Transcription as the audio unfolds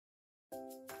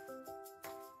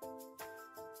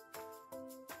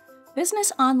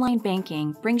Business online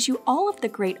banking brings you all of the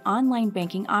great online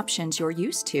banking options you're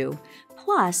used to,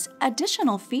 plus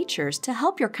additional features to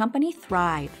help your company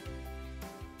thrive.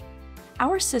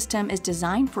 Our system is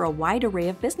designed for a wide array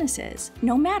of businesses,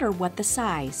 no matter what the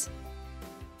size.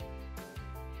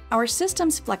 Our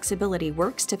system's flexibility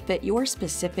works to fit your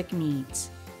specific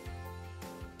needs.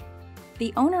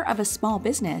 The owner of a small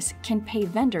business can pay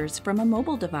vendors from a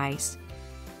mobile device,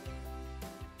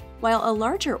 while a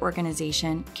larger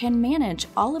organization can manage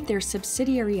all of their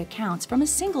subsidiary accounts from a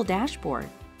single dashboard.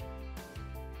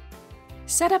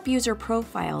 Set up user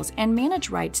profiles and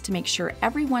manage rights to make sure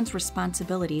everyone's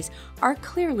responsibilities are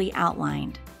clearly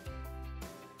outlined.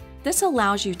 This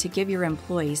allows you to give your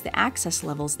employees the access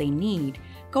levels they need,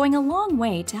 going a long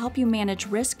way to help you manage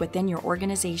risk within your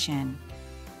organization.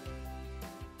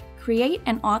 Create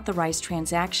and authorize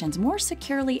transactions more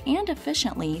securely and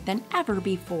efficiently than ever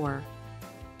before.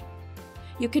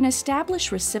 You can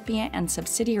establish recipient and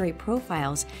subsidiary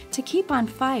profiles to keep on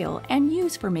file and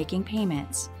use for making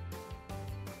payments.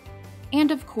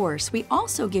 And of course, we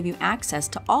also give you access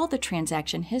to all the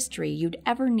transaction history you'd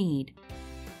ever need.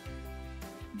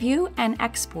 View and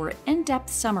export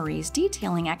in-depth summaries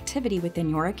detailing activity within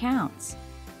your accounts.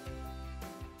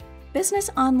 Business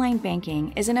online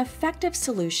banking is an effective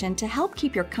solution to help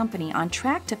keep your company on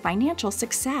track to financial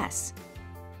success.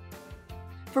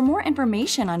 For more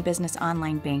information on business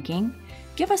online banking,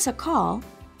 give us a call,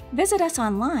 visit us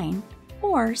online,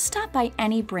 or stop by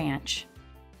any branch.